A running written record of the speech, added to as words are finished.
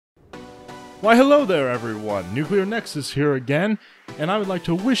Why hello there everyone, NuclearNexus here again, and I would like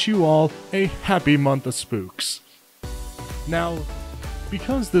to wish you all a happy month of spooks. Now,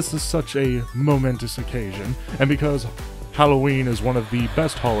 because this is such a momentous occasion, and because Halloween is one of the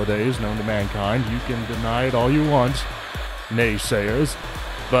best holidays known to mankind, you can deny it all you want, naysayers,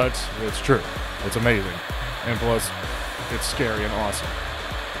 but it's true, it's amazing, and plus, it's scary and awesome.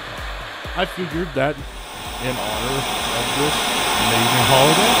 I figured that in honor of this amazing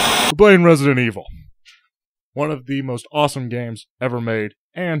holiday, we're playing Resident Evil. One of the most awesome games ever made,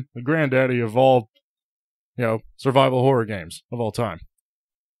 and the granddaddy of all, survival horror games of all time.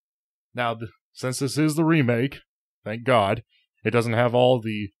 Now, since this is the remake, thank God, it doesn't have all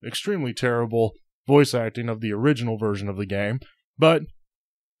the extremely terrible voice acting of the original version of the game, but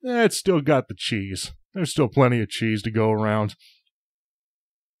it's still got the cheese. There's still plenty of cheese to go around.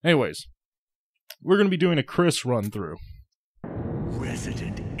 Anyways, we're going to be doing a Chris run-through.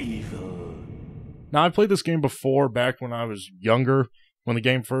 Resident Evil. Now, I played this game before, back when I was younger, when the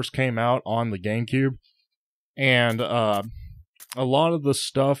game first came out on the GameCube, and a lot of the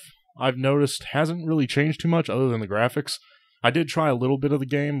stuff I've noticed hasn't really changed too much other than the graphics. I did try a little bit of the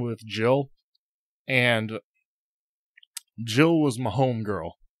game with Jill, and Jill was my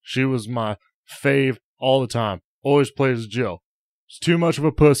homegirl. She was my fave all the time. Always played as Jill. It's too much of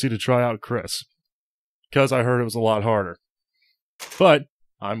a pussy to try out Chris, because I heard it was a lot harder. But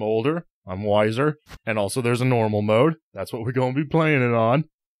I'm older, I'm wiser, and also there's a normal mode. That's what we're going to be playing it on.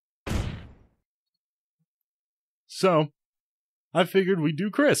 So, I figured we'd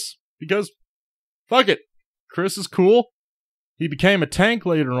do Chris, because fuck it. Chris is cool. He became a tank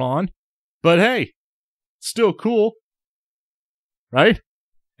later on, but hey, still cool. Right?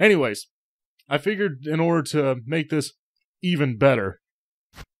 Anyways, I figured in order to make this even better,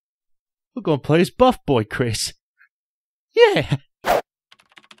 we're gonna play as Buff Boy Chris. Yeah!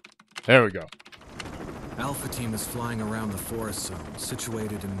 There we go. Alpha Team is flying around the forest zone,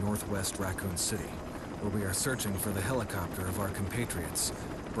 situated in northwest Raccoon City, where we are searching for the helicopter of our compatriots,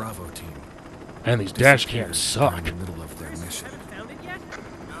 Bravo Team. And these dash cams suck. In the middle of their mission.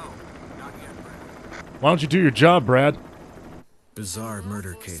 Why don't you do your job, Brad? Bizarre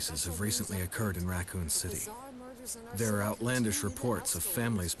murder cases have recently occurred in Raccoon City. There are outlandish reports of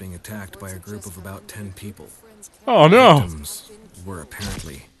families being attacked by a group of about 10 people. Oh no! Victims were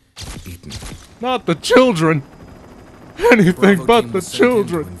apparently eaten. Not the children! Anything Bravo but team the was sent in to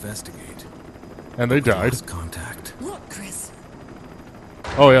children! investigate. And they died. Lost contact. Look, Chris.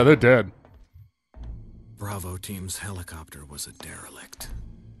 Oh yeah, they're dead. Bravo Team's helicopter was a derelict.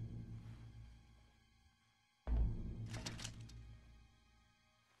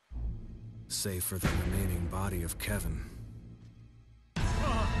 Save for the remaining body of Kevin.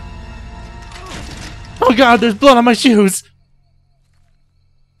 Oh god, there's blood on my shoes!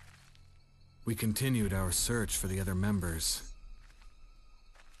 We continued our search for the other members,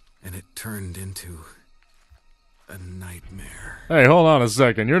 and it turned into a nightmare. Hey, hold on a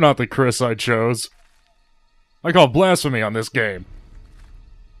second. You're not the Chris I chose. I call blasphemy on this game.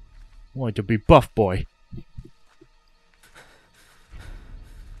 I want to be Buff Boy.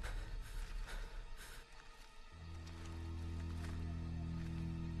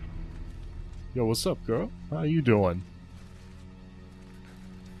 Yo, what's up, girl? How you doing?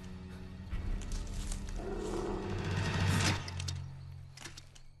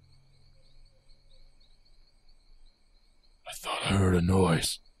 I thought I heard a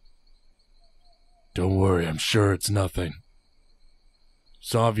noise. Don't worry, I'm sure it's nothing.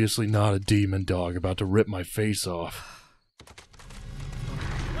 It's obviously not a demon dog about to rip my face off.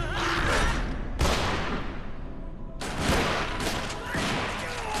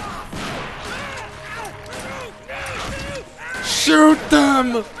 Shoot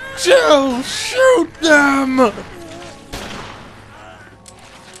them! Jill, shoot them!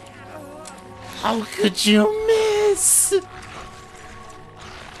 How could you miss?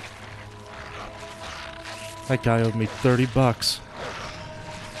 That guy owed me $30.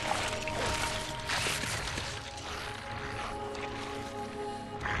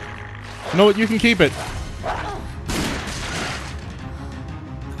 You know what? You can keep it.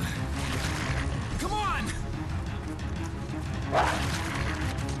 Come on!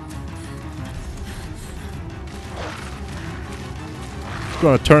 I'm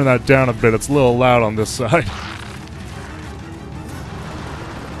gonna turn that down a bit. It's a little loud on this side.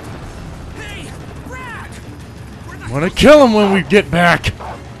 Hey, Brad! I'm gonna kill him when we get back.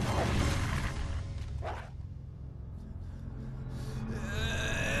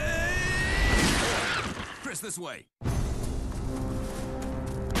 Chris, this way.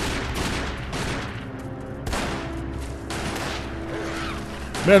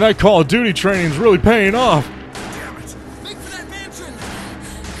 Man, that Call of Duty training's really paying off. Damn it! Make for that mansion!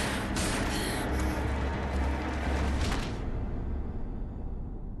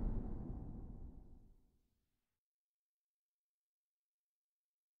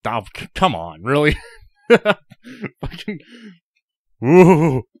 Oh, come on, really? Fucking...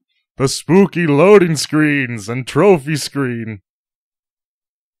 Ooh, the spooky loading screens and trophy screen.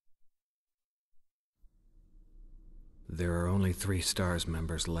 There are only 3 STARS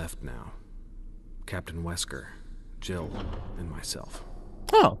members left now. Captain Wesker, Jill, and myself.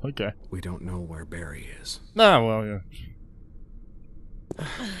 Oh, okay. We don't know where Barry is. Ah, well, yeah.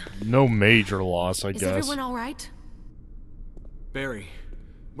 No major loss, I Is guess. everyone all right? Barry.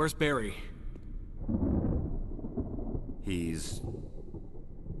 Where's Barry? He's...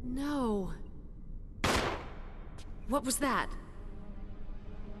 No. What was that?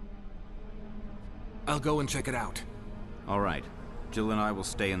 I'll go and check it out. All right. Jill and I will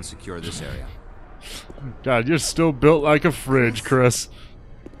stay and secure this area. God, you're still built like a fridge, Chris.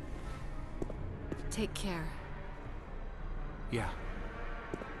 Take care. Yeah.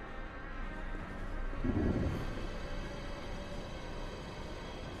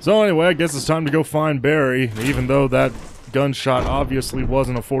 So anyway, I guess it's time to go find Barry, even though that gunshot obviously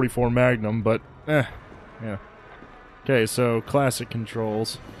wasn't a 44 Magnum, but yeah. Okay, so classic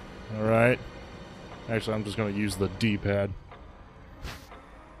controls. Alright. Actually, I'm just gonna use the D-pad.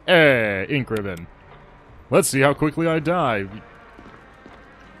 Hey, ink ribbon. Let's see how quickly I die.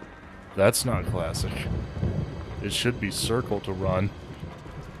 That's not classic. It should be circle to run,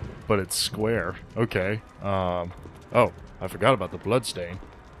 but it's square. Okay. Oh, I forgot about the bloodstain.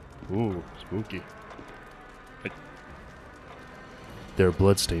 Ooh, spooky. There are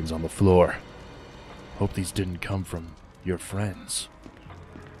bloodstains on the floor. Hope these didn't come from your friends.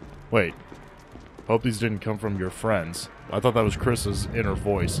 Wait. Hope these didn't come from your friends. I thought that was Chris's inner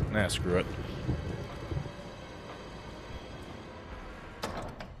voice. Nah, screw it.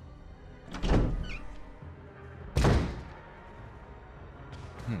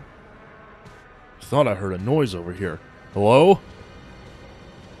 Thought I heard a noise over here. Hello?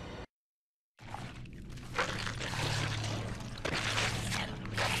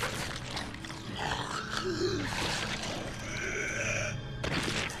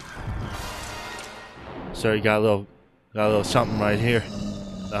 Sir, you got a little something right here.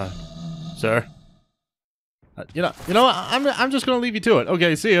 Sir. You know what? I'm just gonna leave you to it.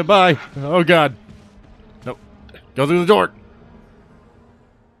 Okay, see ya. Bye. Oh God. Nope. Go through the door.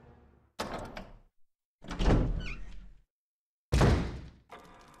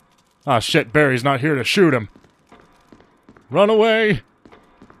 Ah, shit. Barry's not here to shoot him. Run away.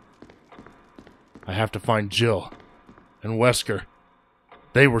 I have to find Jill and Wesker.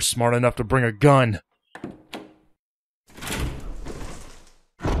 They were smart enough to bring a gun.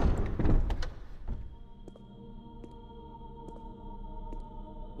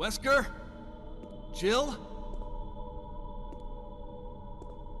 Wesker? Jill?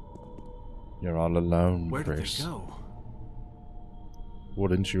 You're all alone, Where did Chris. they go?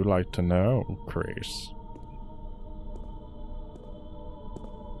 Wouldn't you like to know, Chris?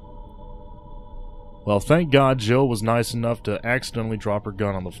 Well, thank God Jill was nice enough to accidentally drop her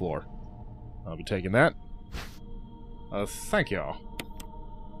gun on the floor. I'll be taking that. Thank y'all.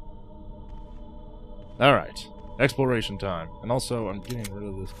 Alright. Exploration time. And also, I'm getting rid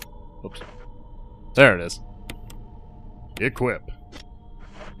of this. Oops. There it is. Equip.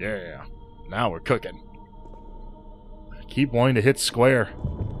 Yeah. Now we're cooking. Keep wanting to hit square.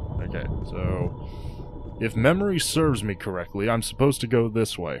 Okay, so... if memory serves me correctly, I'm supposed to go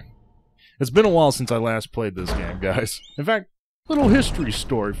this way. It's been a while since I last played this game, guys. In fact, little history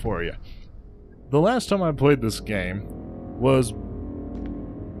story for you. The last time I played this game was...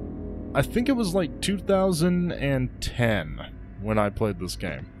 I think it was like 2010 when I played this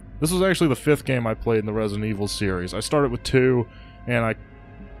game. This was actually the 5th game I played in the Resident Evil series. I started with 2, and I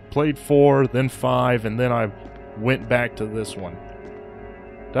played 4, then 5, and then I went back to this one.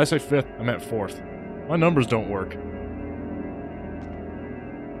 Did I say 5th? I meant 4th. My numbers don't work.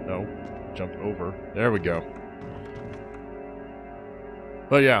 No. Jumped over. There we go.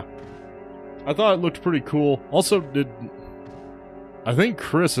 But yeah. I thought it looked pretty cool. Also, I think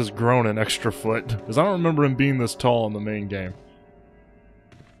Chris has grown an extra foot, because I don't remember him being this tall in the main game.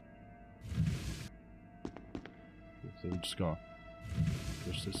 So I'm just gonna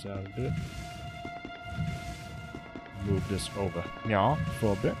push this out a bit. Move this over yeah,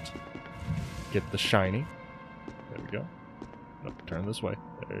 for a bit. Get the shiny. There we go. No, turn this way.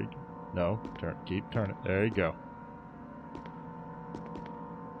 There you go. No, turn. Keep turning. There you go.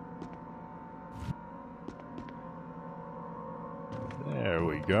 There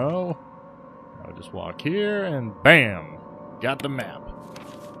we we go. I'll just walk here, and bam! Got the map.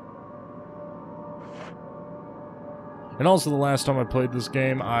 And also, the last time I played this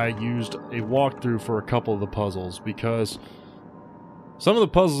game, I used a walkthrough for a couple of the puzzles, because some of the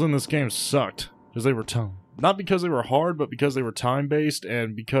puzzles in this game sucked, because they were not because they were hard, but because they were time-based,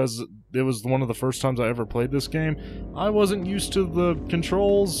 and because it was one of the first times I ever played this game, I wasn't used to the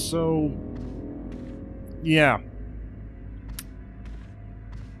controls, so yeah.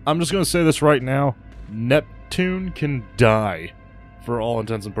 I'm just gonna say this right now, Neptune can die, for all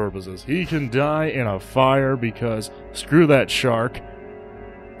intents and purposes. He can die in a fire, because screw that shark.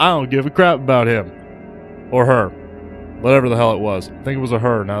 I don't give a crap about him. Or her. Whatever the hell it was. I think it was a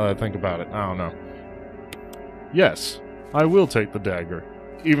her, now that I think about it. I don't know. Yes, I will take the dagger,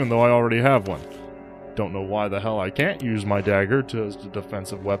 even though I already have one. Don't know why the hell I can't use my dagger as a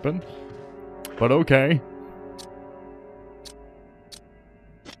defensive weapon, but okay.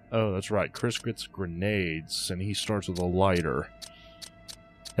 Oh, that's right, Chris gets grenades, and he starts with a lighter.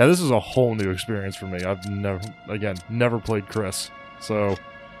 Yeah, this is a whole new experience for me. I've never played Chris, so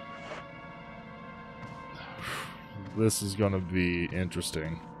this is gonna be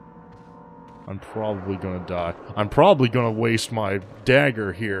interesting. I'm probably gonna die. I'm probably gonna waste my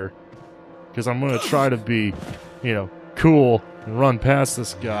dagger here, because I'm gonna try to be, you know, cool and run past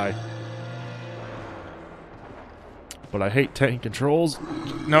this guy. But I hate taking controls.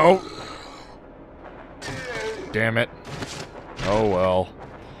 No! Damn it. Oh well.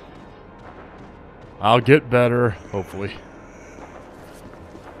 I'll get better, hopefully.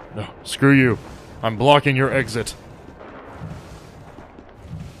 No, screw you. I'm blocking your exit.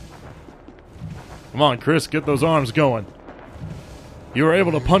 Come on, Chris, get those arms going. You were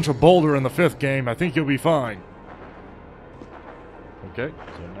able to punch a boulder in the 5th game. I think you'll be fine. Okay,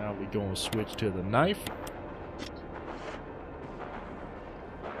 so now we're going to switch to the knife.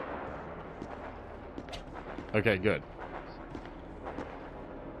 Okay, good.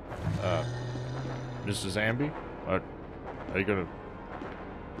 Mr. Zambi, are you gonna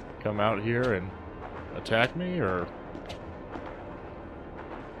come out here and attack me, or?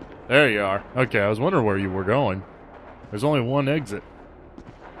 There you are. Okay, I was wondering where you were going. There's only one exit.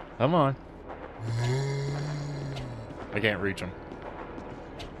 Come on. I can't reach him.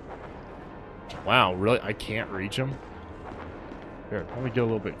 Wow, really? I can't reach him? Here, let me get a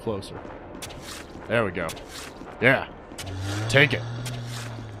little bit closer. There we go. Yeah. Take it.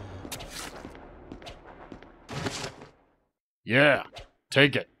 Yeah.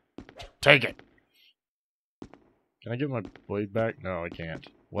 Take it. Take it. Can I get my blade back? No, I can't.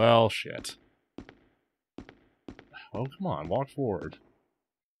 Well, shit. Oh, come on. Walk forward.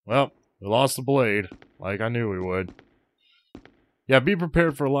 Well, we lost the blade. Like I knew we would. Yeah, be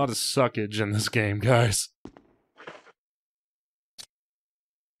prepared for a lot of suckage in this game, guys.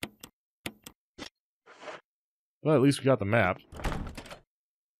 Well, at least we got the map.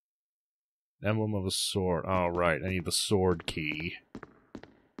 Emblem of a sword. Oh, right. I need the sword key.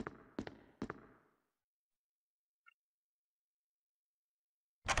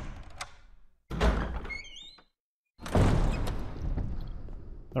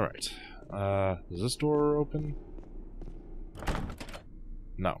 Alright. Is this door open?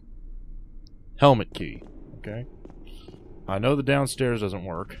 No. Helmet key. Okay. I know the downstairs doesn't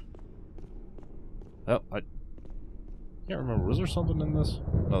work. Oh, I can't remember. Was there something in this?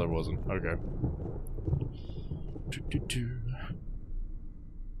 No, there wasn't. Okay.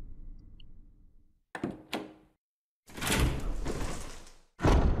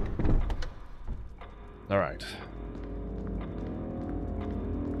 Alright.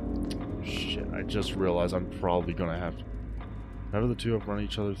 Shit, I just realized I'm probably gonna have to... Whenever the two outrun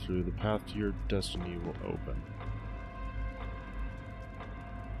each other through, the path to your destiny will open.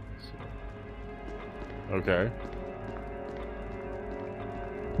 So. Okay.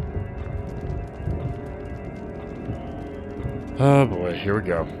 Oh boy, here we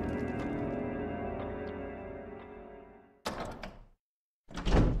go.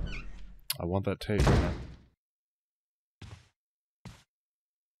 I want that tape, man.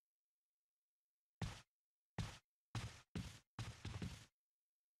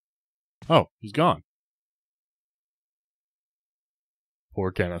 Oh, he's gone.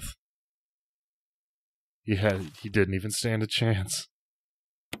 Poor Kenneth. He didn't even stand a chance.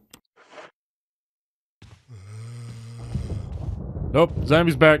 Nope,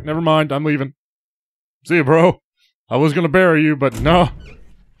 Zambi's back. Never mind, I'm leaving. See you, bro. I was gonna bury you, but no.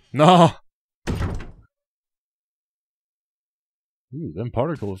 No. Ooh, them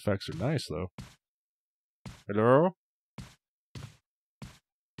particle effects are nice, though. Hello?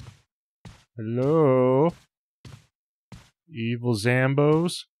 Hello? Evil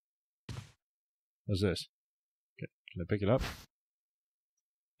Zambos. What's this? Okay, can I pick it up?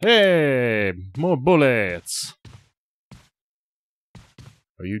 Hey! More bullets!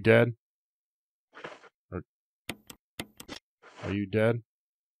 Are you dead? Are you dead?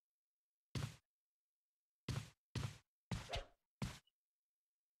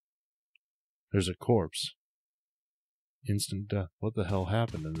 There's a corpse. Instant death. What the hell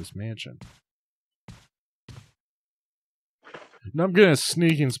happened in this mansion? And I'm getting a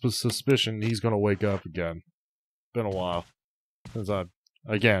sneaking suspicion he's gonna wake up again. Been a while. Since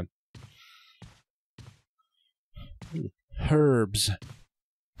again. Ooh, herbs.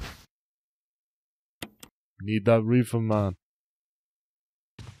 Need that reefer, man.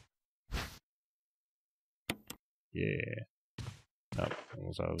 Yeah. Oh,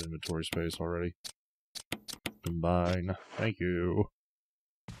 almost out of inventory space already. Combine. Thank you.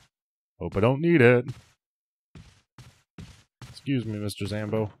 Hope I don't need it. Excuse me, Mr.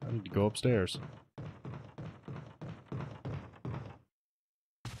 Zambo. I need to go upstairs.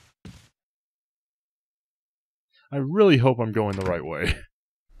 I really hope I'm going the right way.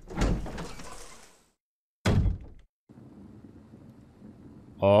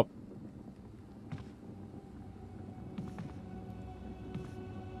 Up.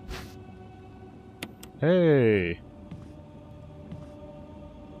 Hey.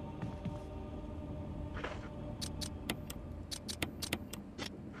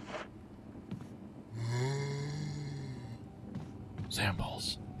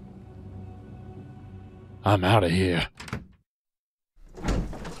 Zambles. I'm out of here.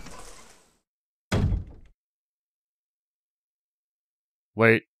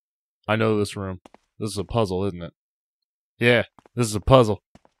 Wait. I know this room. This is a puzzle, isn't it? Yeah, this is a puzzle.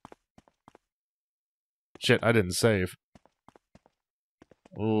 Shit, I didn't save.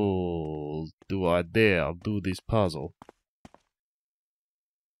 Oh, do I dare do this puzzle?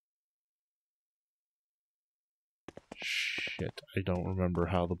 Shit, I don't remember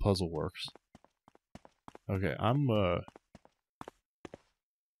how the puzzle works. Okay, I'm gonna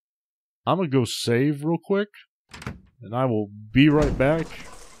go save real quick, and I will be right back,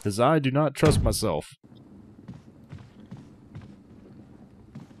 because I do not trust myself.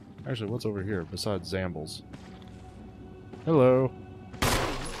 Actually, what's over here besides Zambles? Hello.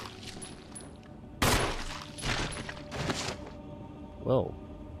 Well.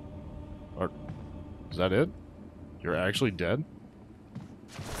 Is that it? You're actually dead?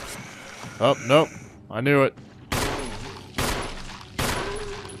 Oh, nope. I knew it.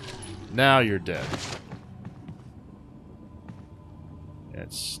 Now you're dead.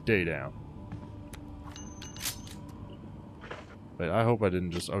 And stay down. Wait, I hope I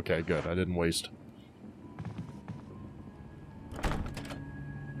didn't just... Okay, good. I didn't waste.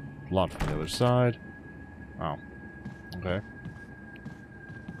 Locked from the other side. Oh. Okay.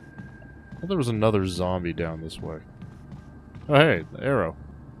 I thought there was another zombie down this way. Oh, hey, the arrow.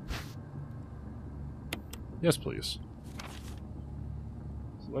 Yes, please.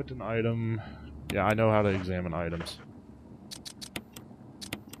 Select an item. Yeah, I know how to examine items.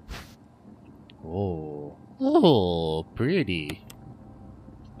 Oh. Oh, pretty.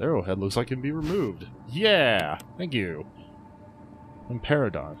 The arrowhead looks like it can be removed. Yeah! Thank you. And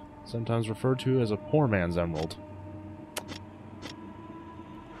Paradigm, sometimes referred to as a poor man's emerald.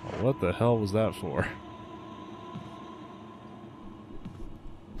 Oh, what the hell was that for?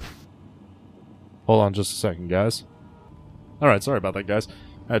 Hold on just a second, guys. Alright, sorry about that, guys.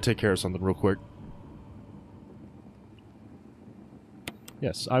 I had to take care of something real quick.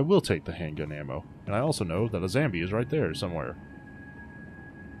 Yes, I will take the handgun ammo. And I also know that a zombie is right there somewhere.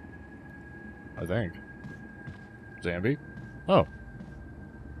 I think. Zombie? Oh.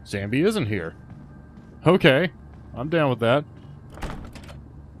 Zombie isn't here. Okay. I'm down with that.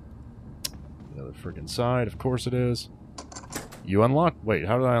 The other freaking side, of course it is. You unlocked... Wait,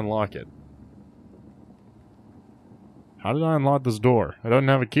 how did I unlock it? How did I unlock this door? I don't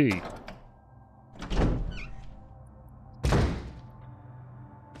have a key.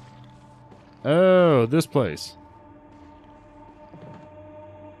 Oh, this place.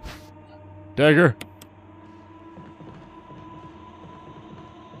 Dagger.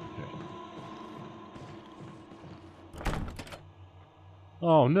 Okay.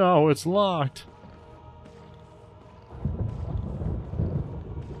 Oh no, it's locked.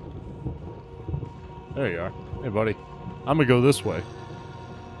 There you are. Hey, buddy. I'm gonna go this way.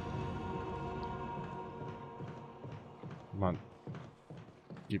 Come on.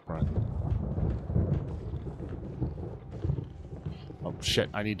 Keep running. Oh shit,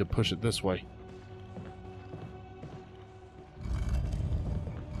 I need to push it this way.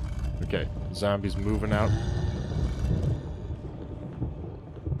 Okay, zombies moving out.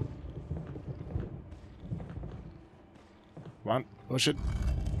 Push it.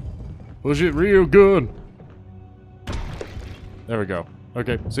 Push it real good. There we go.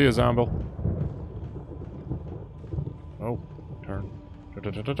 Okay, see ya, zombie. Oh, turn.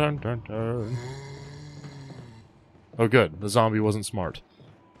 Turn. Oh, good. The zombie wasn't smart.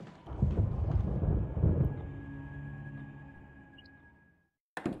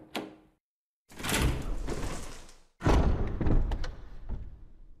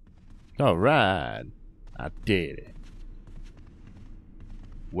 Alright. I did it.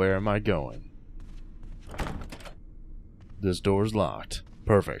 Where am I going? This door's locked.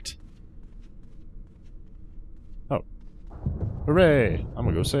 Perfect. Oh. Hooray! I'm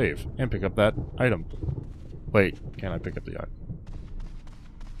gonna go save and pick up that item. Wait, can I pick up the item?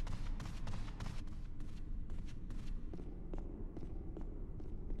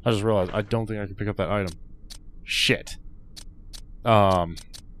 I just realized I don't think I can pick up that item. Shit.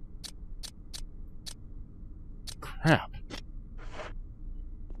 Crap.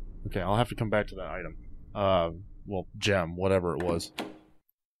 Okay, I'll have to come back to that item. Well, gem, whatever it was.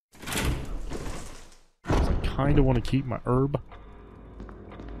 'Cause I kinda want to keep my herb.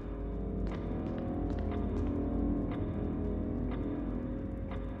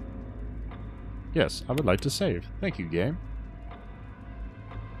 Yes, I would like to save. Thank you, game.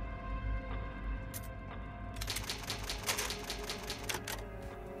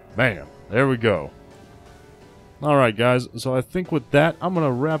 Bam. There we go. Alright, guys. So I think with that, I'm going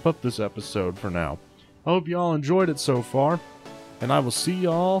to wrap up this episode for now. I hope you all enjoyed it so far. And I will see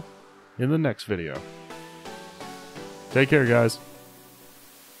y'all in the next video. Take care, guys.